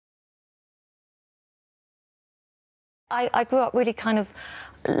I grew up really kind of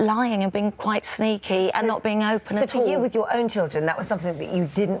lying and being quite sneaky and not being open at all. So for you, with your own children, that was something that you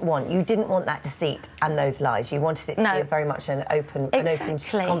didn't want. You didn't want that deceit and those lies. You wanted it to be very much an open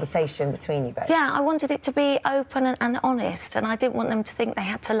conversation between you both. Yeah, I wanted it to be open and honest, and I didn't want them to think they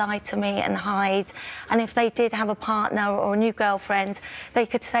had to lie to me and hide. And if they did have a partner or a new girlfriend, they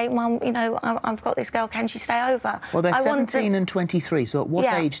could say, "Mum, you know, I've got this girl, can she stay over?" Well, they're 17 and 23, so at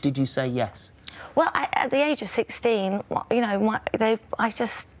what age did you say yes? Well, at the age of 16, you know,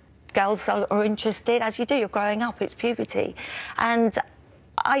 girls are interested, as you do, you're growing up, it's puberty. And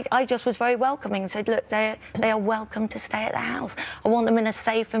I just was very welcoming and said, look, they are welcome to stay at the house. I want them in a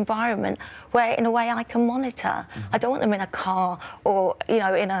safe environment where, in a way, I can monitor. I don't want them in a car or, you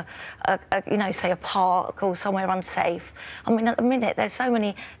know, in you know, say a park or somewhere unsafe. I mean, at the minute, there's so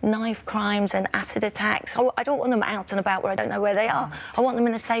many knife crimes and acid attacks. I don't want them out and about where I don't know where they are. I want them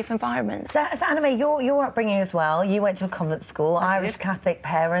in a safe environment. So Anna-May, your upbringing as well, you went to a convent school, Irish Catholic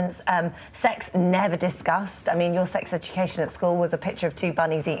parents, sex never discussed. I mean, your sex education at school was a picture of two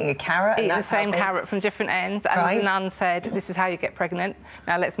bunnies eating a carrot. Eating the same carrot from different ends, and the nun said, "This is how you get pregnant.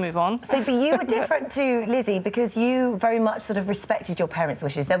 Now let's move on." So, but you were different to Lizzie because you very much sort of respected your parents'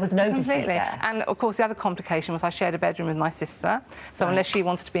 wishes. There was no deceit there. And of course, the other complication was I shared a bedroom with my sister. So unless she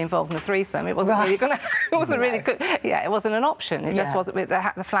wanted to be involved in the threesome, it wasn't really going to. It wasn't really good. Yeah, it wasn't an option. It just wasn't.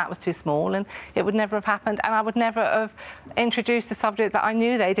 The flat was too small, and it would never have happened. And I would never have introduced a subject that I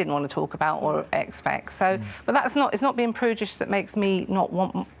knew they didn't want to talk about or expect. So, but that's not. It's not being prudish that makes me not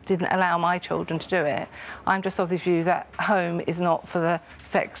didn't allow my children to do it. I'm just of the view that home is not for the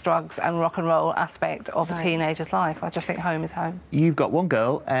sex, drugs and rock and roll aspect of a teenager's life. I just think home is home. You've got one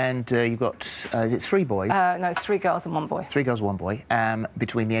girl and you've got, is it 3 boys? No, 3 girls and 1 boy. 3 girls, 1 boy,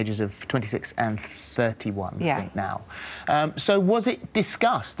 between the ages of 26 and 31, I think now. So was it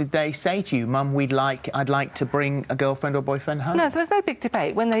discussed? Did they say to you, Mum, I'd like to bring a girlfriend or boyfriend home? No, there was no big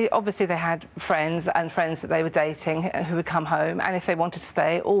debate. When obviously they had friends that they were dating who would come home, and if they wanted to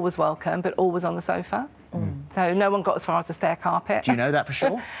stay, all was welcome, but always on the sofa. So no one got as far as the stair carpet. Do you know that for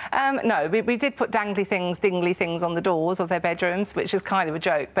sure? No, we did put dingly things on the doors of their bedrooms, which is kind of a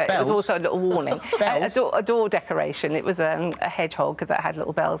joke, but it was also a little warning. A door decoration. It was a hedgehog that had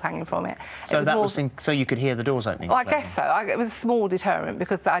little bells hanging from it. So so you could hear the doors opening? Well, I guess so. It was a small deterrent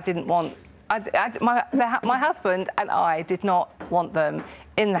because I didn't want... my husband and I did not want them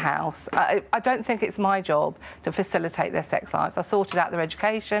in the house. I don't think it's my job to facilitate their sex lives. I sorted out their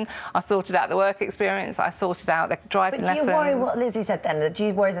education, I sorted out the work experience, I sorted out their driving lessons. But do you worry what Lizzie said then? Do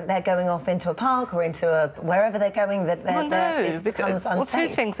you worry that they're going off into a park or into wherever they're going, that it becomes unsafe? Well,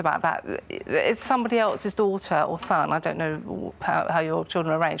 2 things about that. It's somebody else's daughter or son. I don't know how your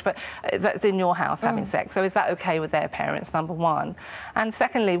children are arranged, but that's in your house having sex. So is that OK with their parents, number 1? And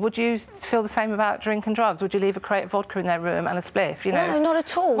secondly, would you feel the same about drink and drugs? Would you leave a crate of vodka in their room and a spliff, you know? No, not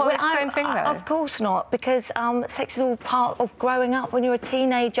at all. Well, it's the same thing, though. Of course not, because sex is all part of growing up. When you're a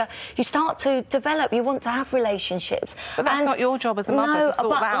teenager, you start to develop. You want to have relationships. But that's not your job as a mother to sort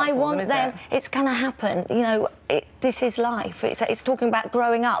that out for them, is it? It's going to happen. You know, this is life. It's talking about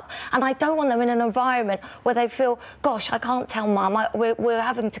growing up, and I don't want them in an environment where they feel, gosh, I can't tell Mum. We're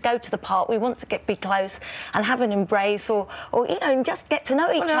having to go to the park. We want to be close and have an embrace, or you know, and just get to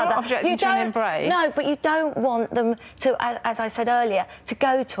know each other. Not objecting to an embrace. No, but you don't want them to, as I said earlier, to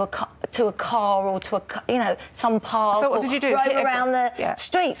go to a car or to some park. So what did you do? Roam around the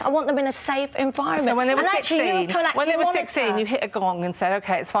streets. I want them in a safe environment. So when they were 16, you hit a gong and said,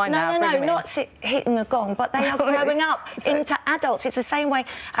 OK, it's fine now. No, not hitting a gong, but they are growing up into adults. It's the same way.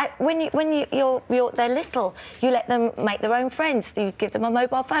 When they're little, you let them make their own friends. You give them a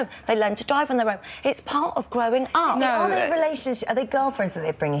mobile phone. They learn to drive on their own. It's part of growing up. No, are they relationships? Are they girlfriends that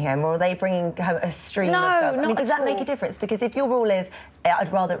they're bringing home, or are they bringing home a stream of girls? I mean, does that make a difference? Because if your rule is,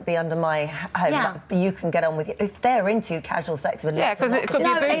 I'd rather it be under my home, you can get on with it. If they're into casual sex with because it could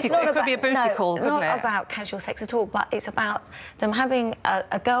be a booty call, couldn't it? Not about casual sex at all, but it's about them having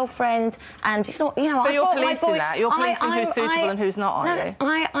a girlfriend, and it's not, So you're policing that? You're policing who's suitable and who's not, are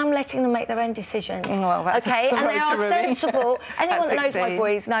you? I'm letting them make their own decisions. Well, that's and they are sensible. Anyone that knows my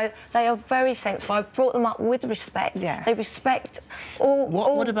boys know they are very sensible. I've brought them up with respect. They respect all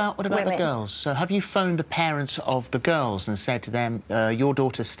What about the girls? So have you phoned the parents of the girls and said to them, your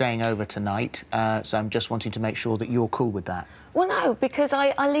daughter's staying over tonight, so I'm just wanting to make sure that you're cool with that? Well, no, because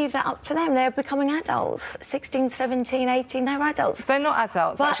I leave that up to them. They're becoming adults. 16, 17, 18, they're adults. They're not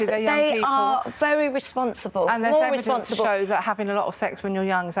adults, but actually, they're young people. They are very responsible. And there's more evidence responsible. to show that having a lot of sex when you're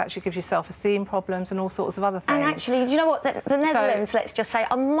young actually gives you self-esteem problems and all sorts of other things. And actually, you know what? The Netherlands, let's just say,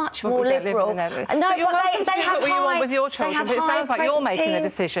 are much more liberal. No, but you're welcome to they do have what you want with your children, but it sounds like you're making the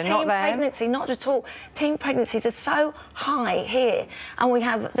decision, not them. Pregnancy, not at all. Teen pregnancies are so high here, and we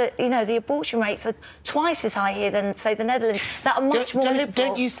have the abortion rates are twice as high here than, say, the Netherlands. That are much more liberal.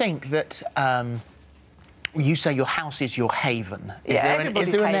 Don't you think that you say your house is your haven? Is there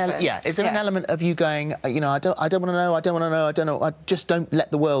an element of you going, I don't want to know, I don't know, I just don't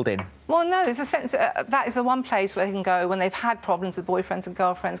let the world in? Well, no, there's a sense that is the one place where they can go when they've had problems with boyfriends and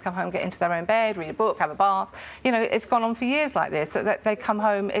girlfriends, come home, get into their own bed, read a book, have a bath. It's gone on for years like this. That they come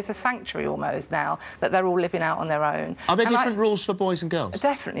home, it's a sanctuary almost now, that they're all living out on their own. Are there different rules for boys and girls?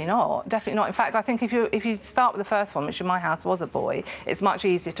 Definitely not. Definitely not. In fact, I think if you start with the first one, which in my house was a boy, it's much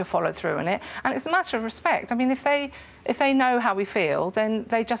easier to follow through on it. And it's a matter of respect. I mean, if they know how we feel, then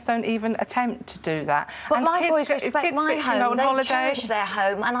they just don't even attempt to do that. But and my boys respect my home. They cherish their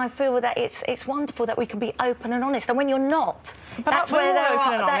home, and I feel that it's wonderful that we can be open and honest. And when you're not, that's where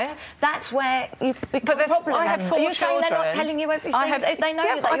that's where you become a problem. I had 4 children. Are you saying they're not telling you everything? They know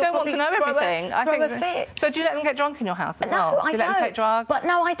that I don't want to know everything. Throw a fit. So do you let them get drunk in your house as well? No, I don't. Do you let them take drugs? But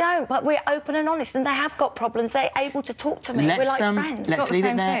no, I don't. But we're open and honest, and they have got problems. They're able to talk to me. We're like friends. Let's leave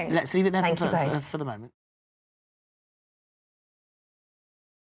it there. Thank you both. For the moment.